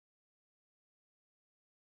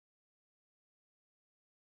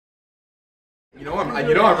You know I'm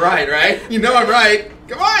right, right? You know I'm right.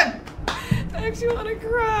 Come on. I actually want to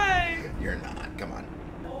cry. You're not. Come on.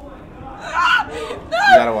 No.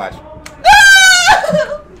 You gotta watch.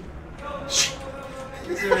 No.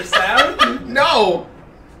 Is there a sound? No.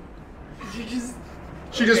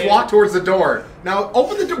 She just walked towards the door. Now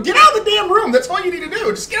open the door. Get out of the damn room. That's all you need to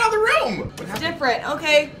do. Just get out of the room. It's different.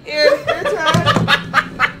 Okay. Here. Your turn.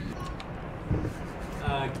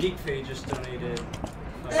 GeekFay just donated.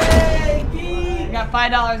 Hey, Geek. You got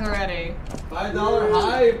 $5 already. $5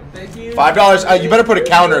 high. Thank you. $5. You better put a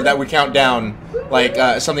counter that we count down, like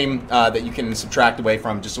something that you can subtract away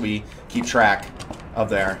from, just so we keep track of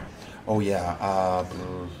there. Oh yeah.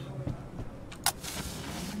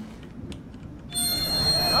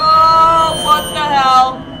 Oh, what the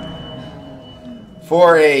hell?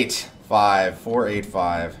 485.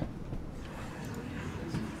 485.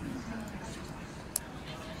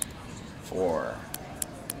 4.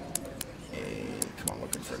 8. Come on,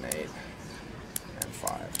 looking for an 8. And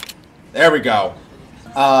 5. There we go.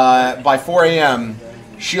 By 4 a.m.,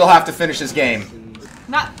 she'll have to finish this game.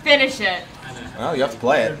 Not finish it. Well, you have to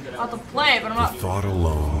play it. I'll have to play it, but I'm not. The thought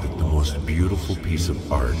alone that the most beautiful piece of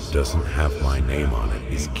art doesn't have my name on it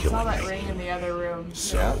is I saw killing that me. ring in the other room.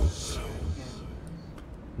 So,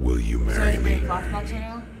 will you So marry it's me? being flashbacks right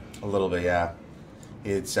now? A little bit, yeah.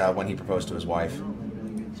 It's when he proposed to his wife.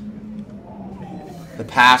 The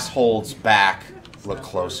past holds back. Look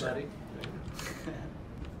closer.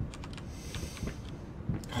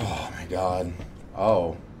 Oh my god.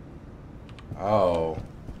 Oh. Oh.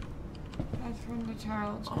 That's from the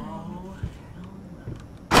child's room. Oh.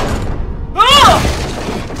 Oh!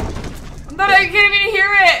 But I can't even hear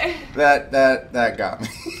it. That got me.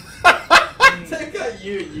 That got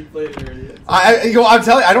you. You played it earlier. I'm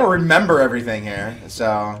telling you, I don't remember everything here,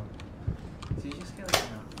 so. So you just gotta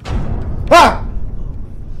Ah!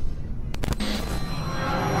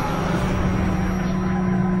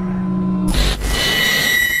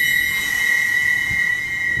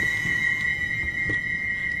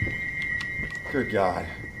 Good God.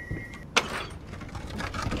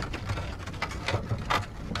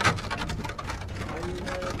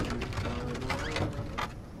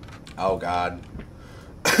 Oh God.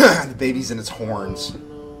 The baby's in its horns.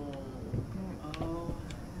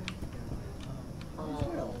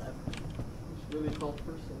 Really tall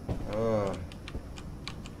person.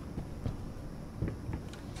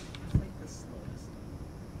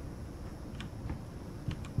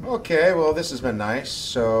 Okay, well this has been nice,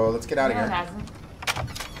 so let's get out of No, it here. hasn't.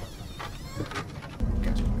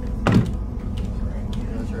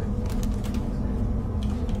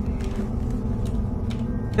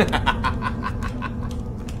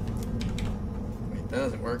 Wait, that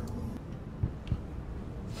doesn't work.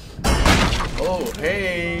 Oh,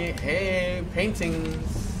 hey,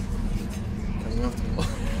 paintings. Coming off the wall.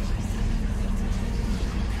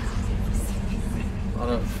 A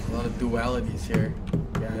lot of dualities here,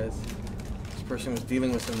 guys. This person was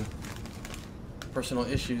dealing with some personal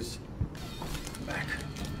issues. Back.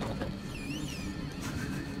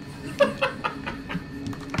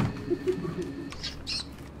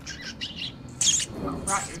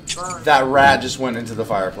 That rat just went into the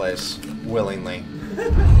fireplace willingly.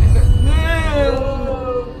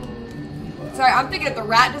 Sorry, I'm thinking if the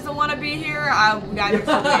rat doesn't want to be here, I do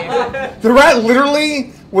something. The rat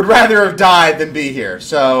literally would rather have died than be here,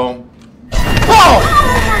 so. Oh!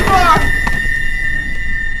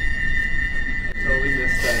 Totally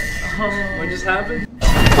missed that. What just happened?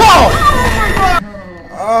 Oh!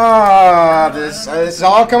 Ah, this is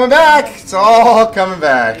all coming back. It's all coming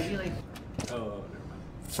back. Oh,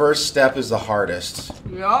 First step is the hardest.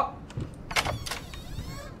 Yup.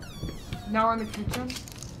 Now we're in the kitchen.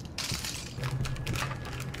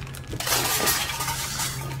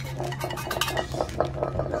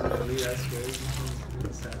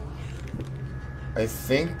 I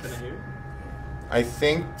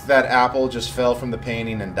think that apple just fell from the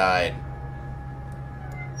painting and died.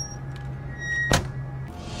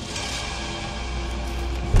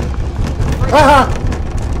 Ah!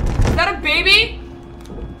 Is that a baby?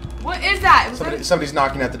 What is that? Somebody's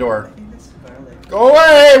knocking at the door. Go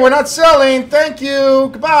away! We're not selling. Thank you.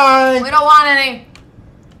 Goodbye. We don't want any.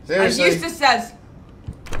 Seriously. As Eustace says.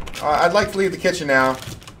 I'd like to leave the kitchen now.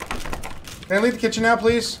 Can I leave the kitchen now,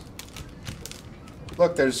 please?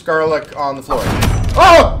 Look, there's garlic on the floor.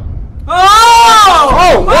 Oh! Oh!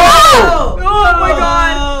 Oh! Whoa! Oh my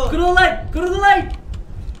God! Go to the light! Go to the light!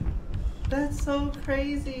 That's so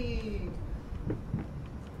crazy.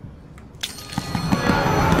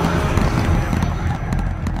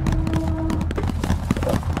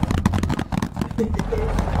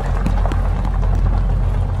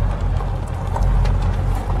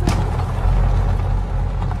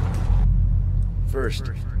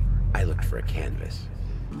 First, I looked for a canvas.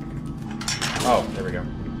 Oh, there we go.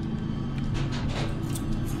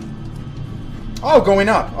 Oh, going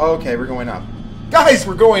up. Oh, okay, we're going up. Guys,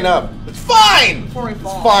 we're going up. It's fine. Before we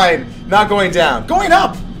fall. It's fine. Not going down. Going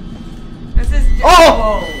up. This is.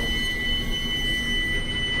 Oh!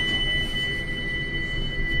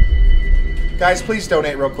 Guys, please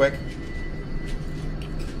donate real quick.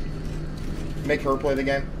 Make her play the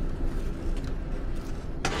game.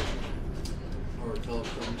 Or tell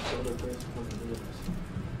their place to come and do this.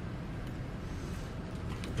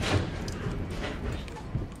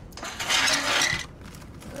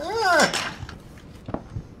 Ah.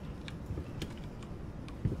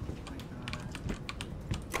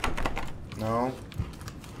 No.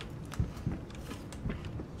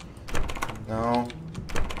 No.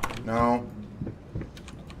 No.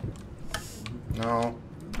 No.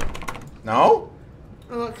 No?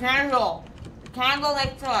 Oh, candle. Candle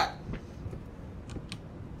next to it.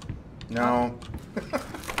 No. What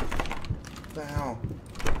the hell?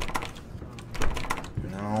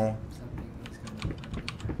 No.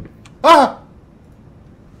 Ah!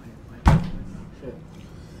 Shit.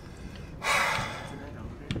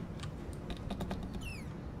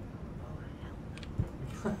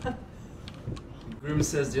 Groom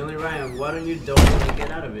says, "The only Ryan, why don't you donate and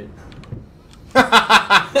get out of it?"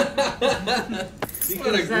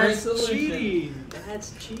 Because that's cheating.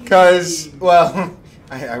 That's cheating. Because, well,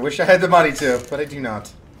 I wish I had the money to, but I do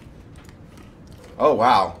not. Oh,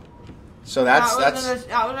 wow. So that was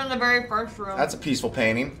in the very first room. that's a peaceful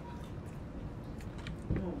painting.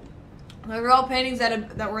 They were all paintings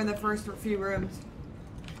that were in the first few rooms.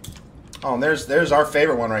 Oh, and there's our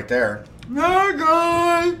favorite one right there. No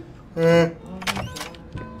good.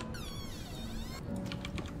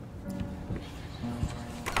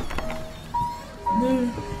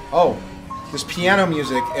 Oh, this piano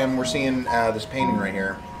music, and we're seeing this painting right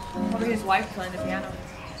here. Probably his wife playing the piano.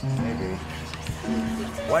 Maybe.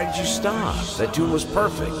 Why did you stop? That tune was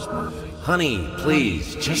perfect. Honey,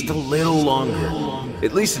 please, just a little longer.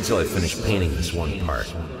 At least until I finish painting this one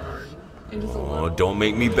part. Oh, don't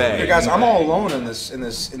make me beg. Here, guys, I'm all alone in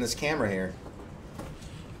this camera here.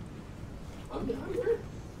 I'm behind her.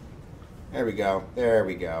 There we go. There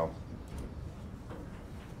we go.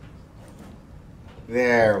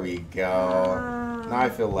 There we go. Now I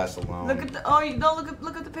feel less alone. Look at the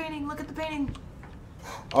look at the painting. Look at the painting.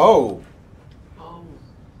 Oh. Oh.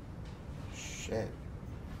 Shit.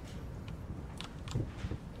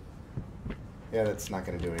 Yeah, that's not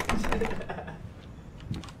gonna do anything.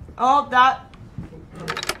 Oh, that.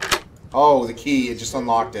 Oh, the key. It just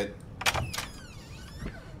unlocked it.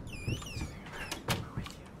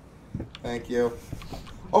 Thank you.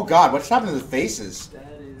 Oh God, what's happening to the faces?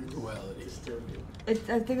 That is Duality. disturbing. I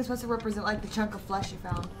think it's supposed to represent like the chunk of flesh you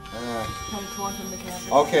found. Kind of torn from the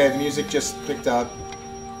canvas. Okay, the music just picked up.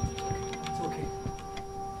 It's okay.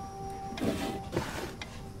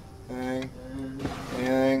 Anything?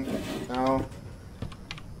 Anything? No?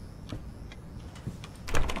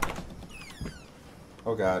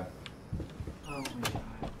 Oh God. Oh my god.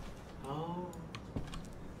 Oh.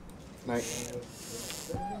 Night.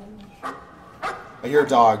 I hear a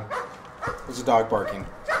dog. There's a dog barking.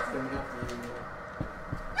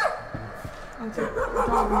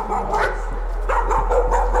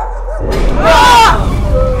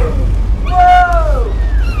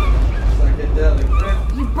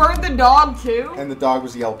 You burned the dog too? And the dog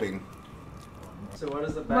was yelping. So what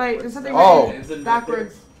is the Wait, there's something Oh. right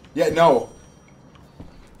backwards. Yeah, no.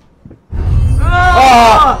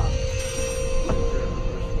 Ah!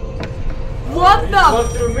 What the?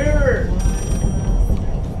 Look through a mirror.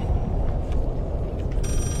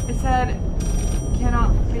 It said,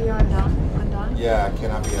 cannot be undone. Undone? Yeah, it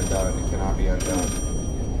cannot be undone. It cannot be undone.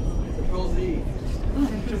 Control Z.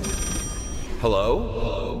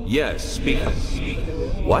 Hello? Yes, speaking.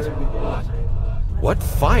 What? What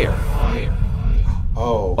fire?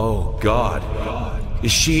 Oh. Oh, God.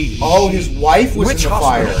 Is she... Oh, his wife was Which in the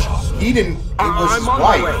fire. hospital? He didn't. It was his I'm on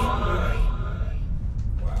my wife.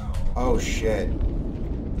 Oh shit.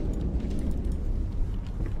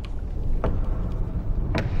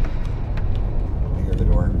 I hear the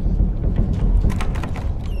door.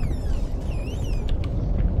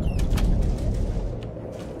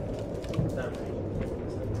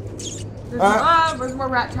 There's more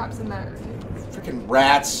rat traps in there. Freaking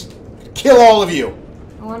rats. Kill all of you.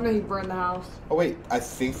 No wonder he burned the house. Oh wait, I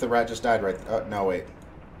think the rat just died right. No wait.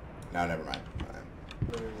 No, never mind.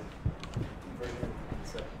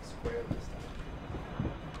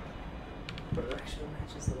 But it actually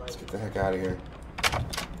matches the Let's light. get the heck out of here.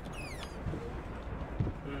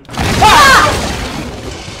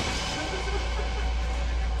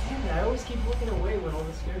 looking away when all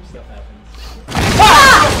the scared stuff happens.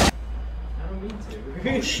 I don't mean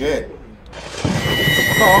to. Oh, shit.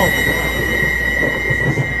 Oh.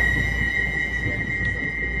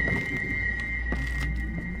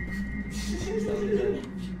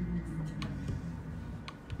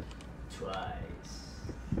 Twice.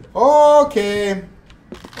 Okay.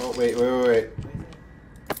 Oh, wait.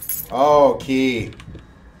 Oh, key.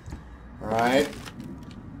 Alright.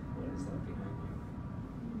 What is that behind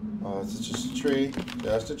you? Oh, it's just a tree.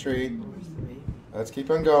 Just a tree. Where's the baby? Let's keep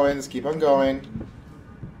on going. Let's keep on going.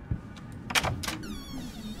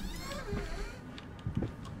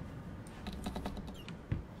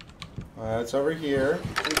 It's over here.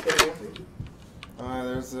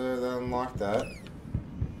 There's that unlocked that.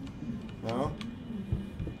 No?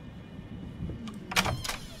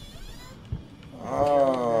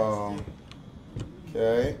 Oh.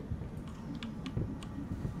 Okay.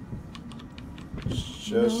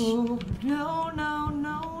 Just. No.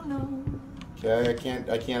 Okay,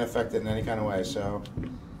 I can't affect it in any kind of way, so.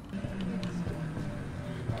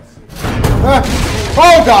 Ah!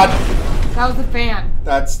 Oh God! That was the fan.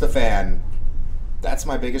 That's the fan. That's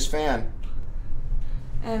my biggest fan.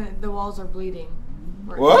 And the walls are bleeding.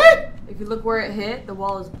 What? If you look where it hit, the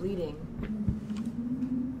wall is bleeding.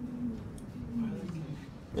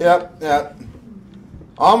 Yep.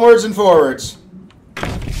 Onwards and forwards.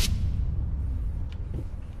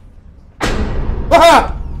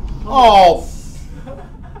 Ah! Oh.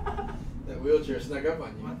 That wheelchair snuck up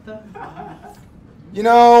on you. What the fuck? You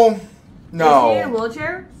know, Is he in a no.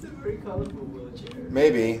 wheelchair? It's a very colorful wheelchair.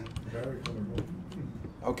 Maybe.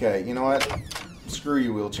 Okay, you know what? Screw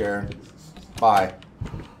you, wheelchair. Bye.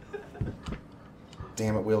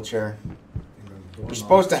 Damn it, wheelchair. You're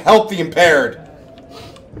supposed to help the impaired.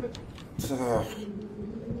 Ugh.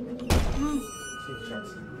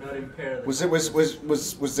 Not impaired. Was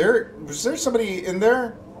there somebody in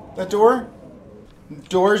there? That door?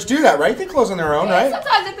 Doors do that, right? They close on their own, right?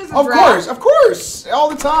 Sometimes if there's a Of draft. course, all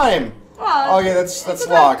the time. Well, Oh yeah, that's sometimes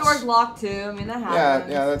locked. Doors locked too. I mean that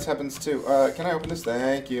happens. Yeah, that happens too. Can I open this?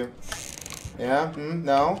 Thank you. Yeah?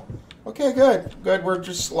 No? Okay, good. Good, we're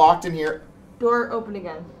just locked in here. Door open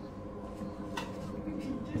again.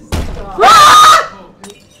 Just stop. Ah!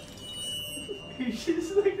 You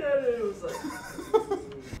just looked at it and it was like.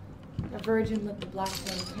 A virgin lit the black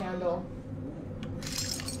flame candle.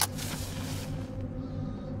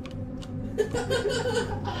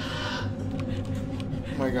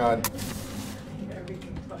 Oh my God.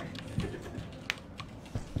 Everything fine.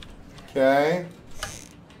 Okay.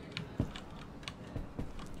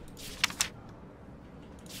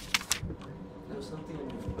 There's something in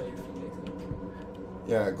your plate for me.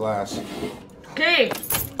 Yeah, glass. Okay.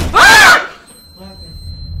 Ah! What happened?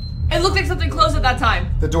 It looked like something closed at that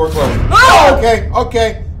time. The door closed. Oh!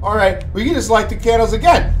 Okay. Alright. We can just light the candles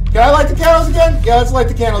again. Can I light the candles again? Yeah, let's light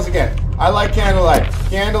the candles again. I like candlelight.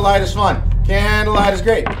 Candlelight is fun. Candlelight is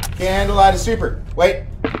great. Candlelight is super. Wait.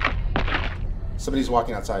 Somebody's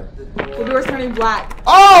walking outside. The door's turning black.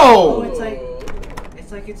 Oh!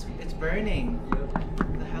 It's burning.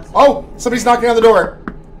 The house. Oh! Somebody's knocking on the door.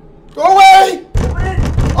 Go away!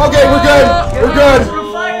 Okay, we're good. We're good.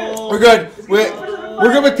 We're good.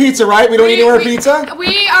 We're good with pizza, right? We don't need to order pizza?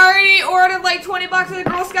 We already ordered like 20 boxes of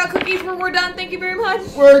Girl Scout cookies. We're done. Thank you very much.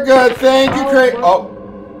 We're good. Thank you, Craig. Oh.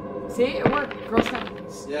 See, it worked. Girl Scout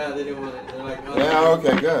cookies. Yeah, they didn't want it. They're like, oh, Yeah,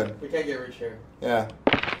 okay, good. We can't get rich here. Yeah.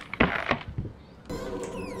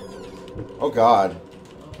 Oh, God.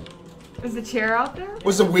 Is the chair out there?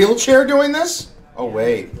 Was the wheelchair doing this? Oh,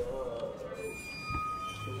 wait.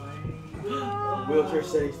 Wheelchair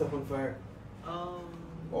setting stuff on fire.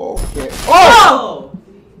 Okay. Oh!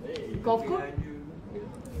 Golf club?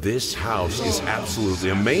 This house is absolutely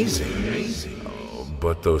amazing. Oh,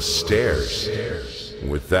 but those stairs.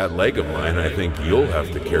 With that leg of mine, I think you'll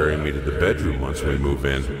have to carry me to the bedroom once we move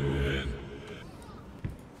in.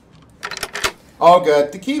 Oh,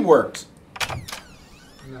 good. The key worked.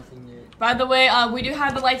 Nothing yet. By the way, we do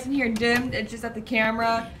have the lights in here dimmed. It's just that the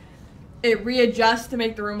camera, it readjusts to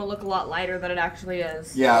make the room look a lot lighter than it actually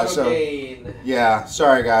is. Yeah, so... Again. Yeah,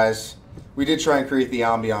 sorry, guys. We did try and create the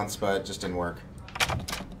ambiance, but it just didn't work.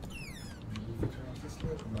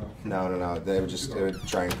 No. It would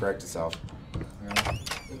try and correct itself.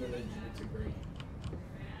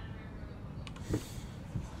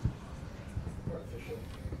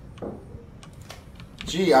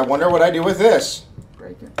 Gee, I wonder what I do with this.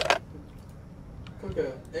 Break it. Cook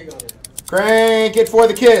a egg on it. Crank it for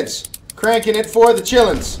the kids. Cranking it for the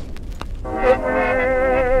chillins.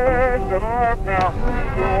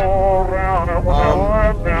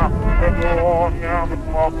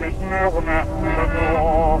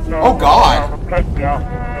 Oh God!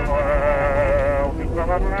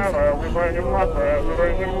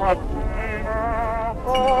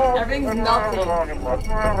 Everything's melting.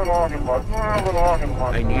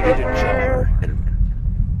 I needed a jar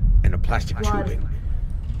and a plastic tubing.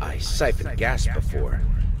 I siphoned gas before.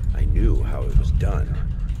 I knew how it was done.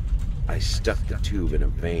 I stuck the tube in a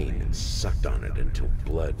vein and sucked on it until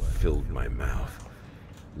blood filled my mouth.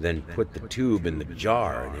 Then put the tube in the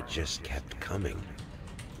jar and it just kept coming.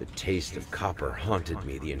 The taste of copper haunted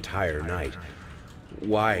me the entire night.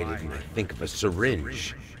 Why didn't I think of a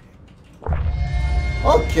syringe?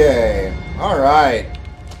 Okay. Alright.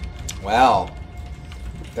 Well.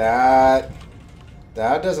 That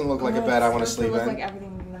doesn't look like a bed I want to sleep in. It looks like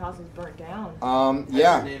everything in the house is burnt down.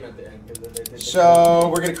 Yeah. So,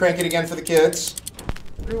 we're gonna crank it again for the kids.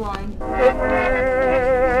 Rewind.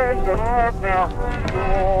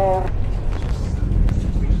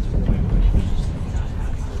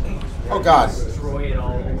 Oh God. Destroy it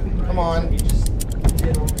all. Come on.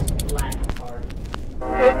 It'll black apart. You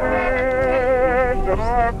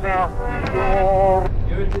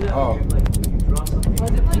ever do that Oh. when you, like, you draw something? Why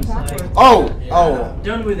is it playing just, like, backwards? Oh! yeah, Oh!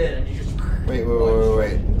 done with it, and you just. Wait.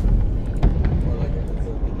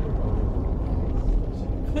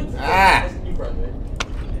 Ah!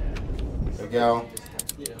 There we go.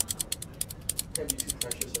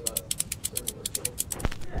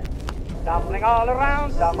 Dumpling all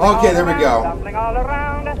around, Okay, there we go. dumpling all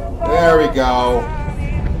around. There we go.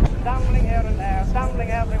 Dumpling here and there,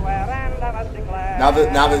 dumpling everywhere, and I must declare. Now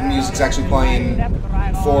that the music's actually playing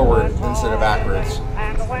forward instead of backwards.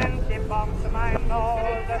 And when she bumped my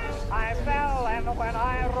nose, I fell, and when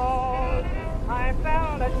I rose, I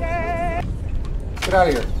felt ashamed. Get out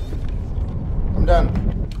of here. I'm done.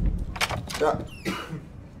 Done.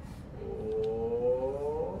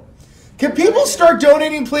 Can people start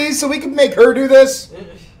donating, please, so we can make her do this?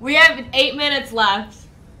 We have 8 minutes left.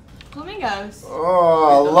 Flamingos.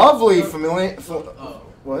 Oh, lovely familiar. Oh.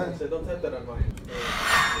 What? So don't type that on mine.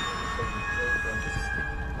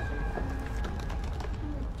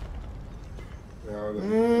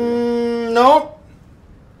 Nope.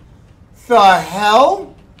 The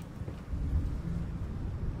hell?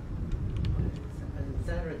 Is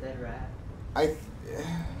that a dead rat?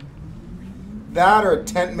 That or a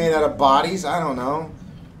tent made out of bodies? I don't know.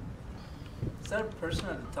 Is that a person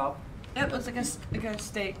at the top? It looks like a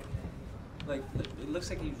steak. Like, it looks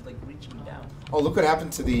like he's like reaching down. Oh, look what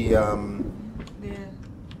happened to the Yeah. No.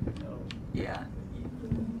 Yeah.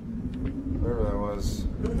 whatever that was.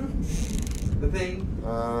 The thing.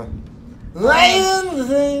 Lion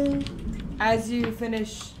thing. As you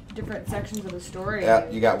finish different sections of the story. Yeah,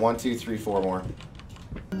 you got 1, 2, 3, 4 more.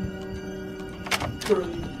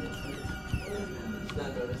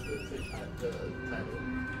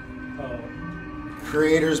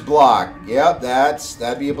 Creator's block. Yep,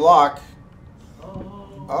 that'd be a block.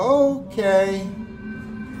 Okay.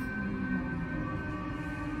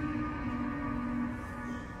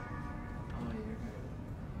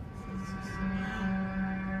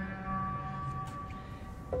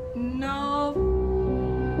 No.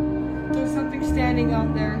 There's something standing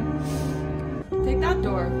out there. Take that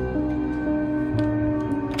door.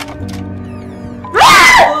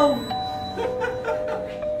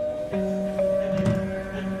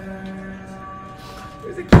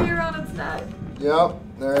 There's a key around its neck. Yep,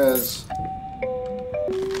 there is.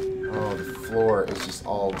 Oh, the floor is just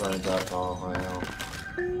all burnt up. Oh, I know.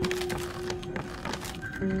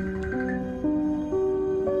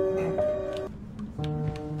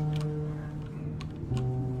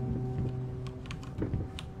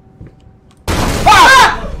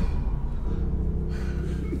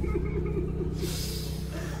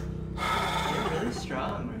 Really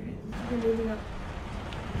strong, right? You're moving up.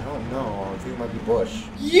 I don't know. I think it might be Bush.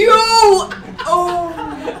 You! Oh!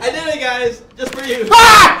 I did it, guys! Just for you!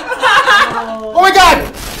 Oh my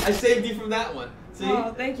God! I saved you from that one. See?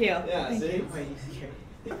 Oh, thank you. Yeah, Thank see? you.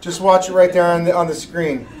 Just watch it right there on the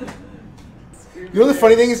screen. You know the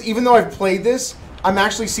funny thing is, even though I've played this, I'm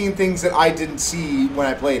actually seeing things that I didn't see when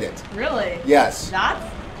I played it. Really? Yes. That's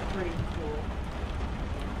pretty cool.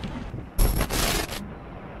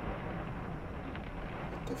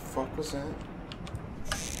 What the fuck was that?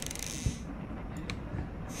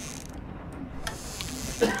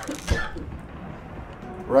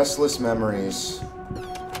 Restless memories.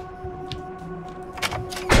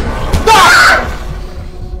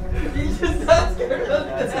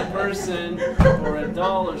 That's a person or a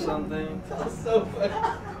doll or something. That's so funny.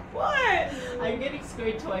 What? I'm getting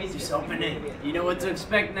scared twice. Just open it. You know what to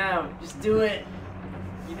expect now. Just do it.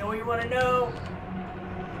 You know what you want to know.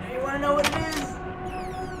 You know you I want to know what it is.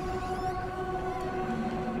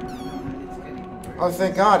 Oh,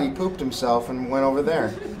 thank God, he pooped himself and went over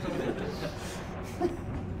there.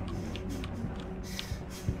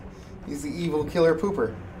 He's the evil killer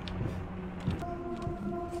pooper.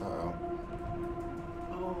 Uh-oh.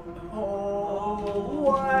 Oh,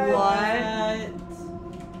 what?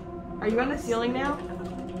 Are you on the ceiling now?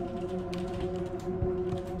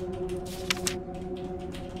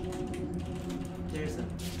 There's a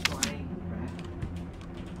flying rat.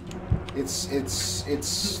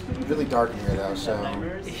 It's really dark in here though, so.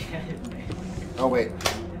 Oh wait.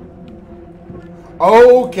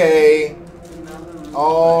 Okay.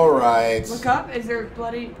 All right. Look up. Is there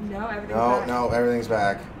bloody? No, everything's back. No, everything's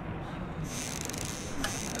back.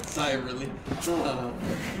 Sigh really.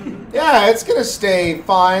 Yeah, it's gonna stay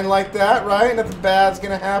fine like that, right? Nothing bad's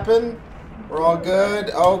gonna happen. We're all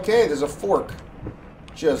good. Okay, there's a fork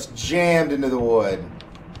just jammed into the wood.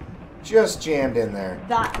 Just jammed in there.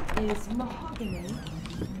 That is mahogany.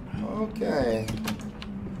 Okay.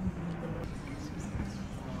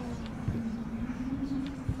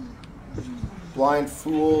 Blind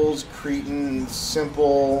fools, cretins,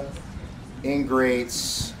 simple,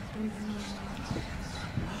 ingrates.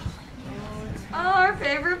 Oh, our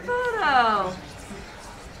favorite photo.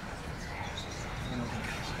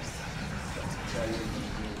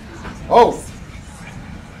 Oh!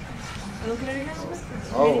 Are you looking at it again?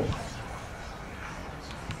 Oh.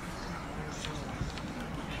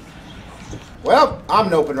 Well, I'm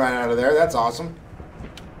noping right out of there. That's awesome.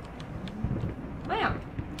 Lamp.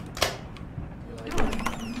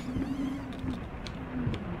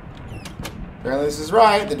 Apparently this is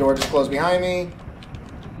right. The door just closed behind me.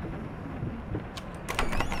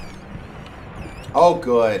 Oh,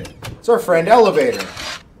 good. It's our friend Elevator.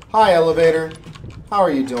 Hi, Elevator. How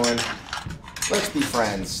are you doing? Let's be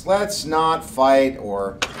friends. Let's not fight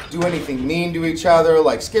or do anything mean to each other,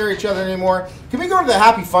 like scare each other anymore. Can we go to the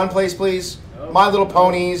happy fun place, please? My Little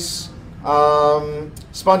Ponies,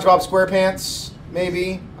 SpongeBob SquarePants,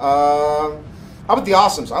 maybe. How about The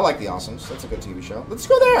Awesomes? I like The Awesomes. That's a good TV show. Let's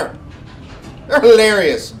go there. They're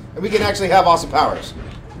hilarious. And we can actually have awesome powers.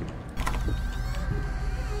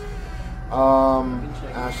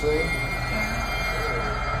 Ashley?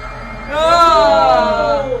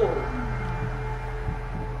 Oh!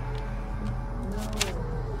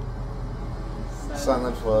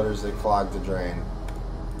 Silent floaters, they clog the drain.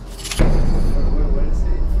 What is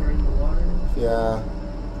it? For in the water? Yeah.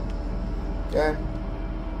 Okay.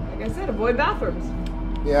 Like I said, avoid bathrooms.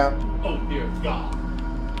 Yeah. Oh dear God.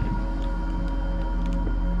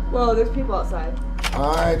 Whoa, there's people outside.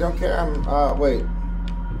 I don't care. I'm, wait.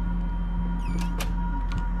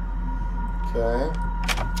 Okay.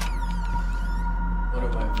 One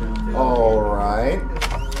of my friends. Alright.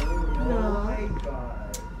 Oh my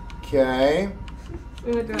God. Okay.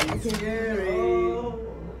 We went to Scary.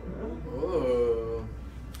 Oh.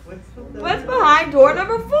 What's behind door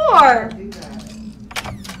number 4? Do that.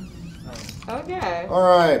 Okay.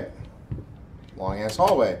 Alright. Long ass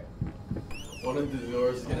hallway. One of the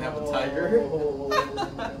doors is gonna have a tiger.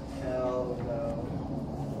 Hell no.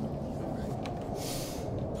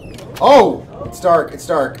 Oh! It's dark. It's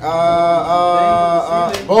dark.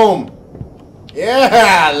 Boom.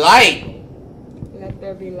 Yeah! Light! Let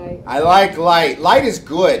there be light. I like light. Light is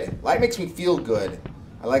good. Light makes me feel good.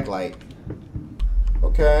 I like light.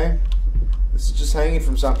 Okay. This is just hanging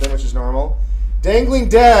from something, which is normal. Dangling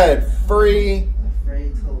dead. Furry.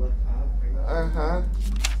 Afraid to look up. Uh-huh.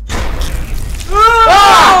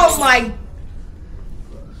 Oh my!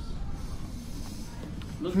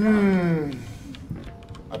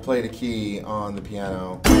 I played a key on the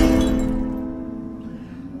piano.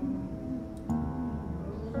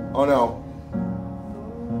 Oh no.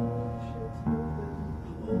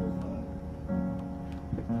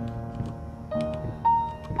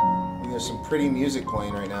 And there's some pretty music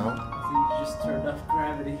playing right now. I think you just turned off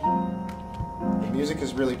gravity. The music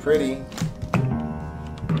is really pretty.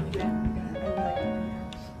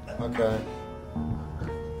 Okay.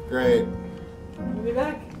 Great. We'll be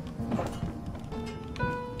back.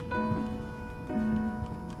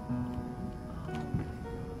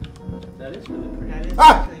 That is really pretty. That is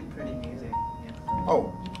Ah! actually pretty music. Yeah.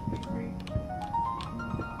 Oh. Great.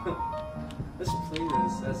 Let's play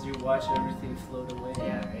this as you watch everything float away.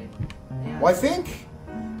 Yeah, right. Yeah. Well, I think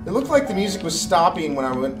it looked like the music was stopping when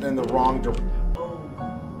I went in the wrong direction. I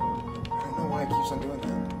don't know why it keeps on doing that.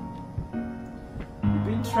 You're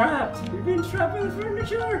being trapped. You're being trapped by the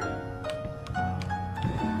furniture.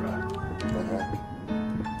 Run away. What the heck?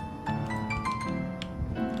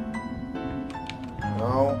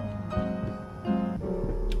 No.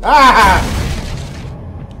 Ah!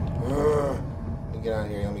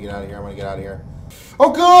 out of here.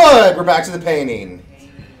 Oh, good! We're back to the painting.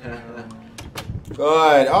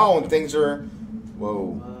 Good. Oh, and things are...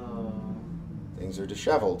 Whoa. Things are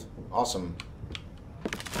disheveled. Awesome.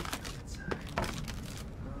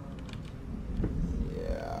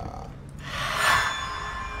 Yeah.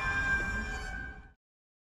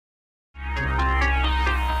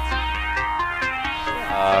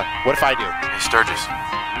 What if I do? Hey, Sturgis.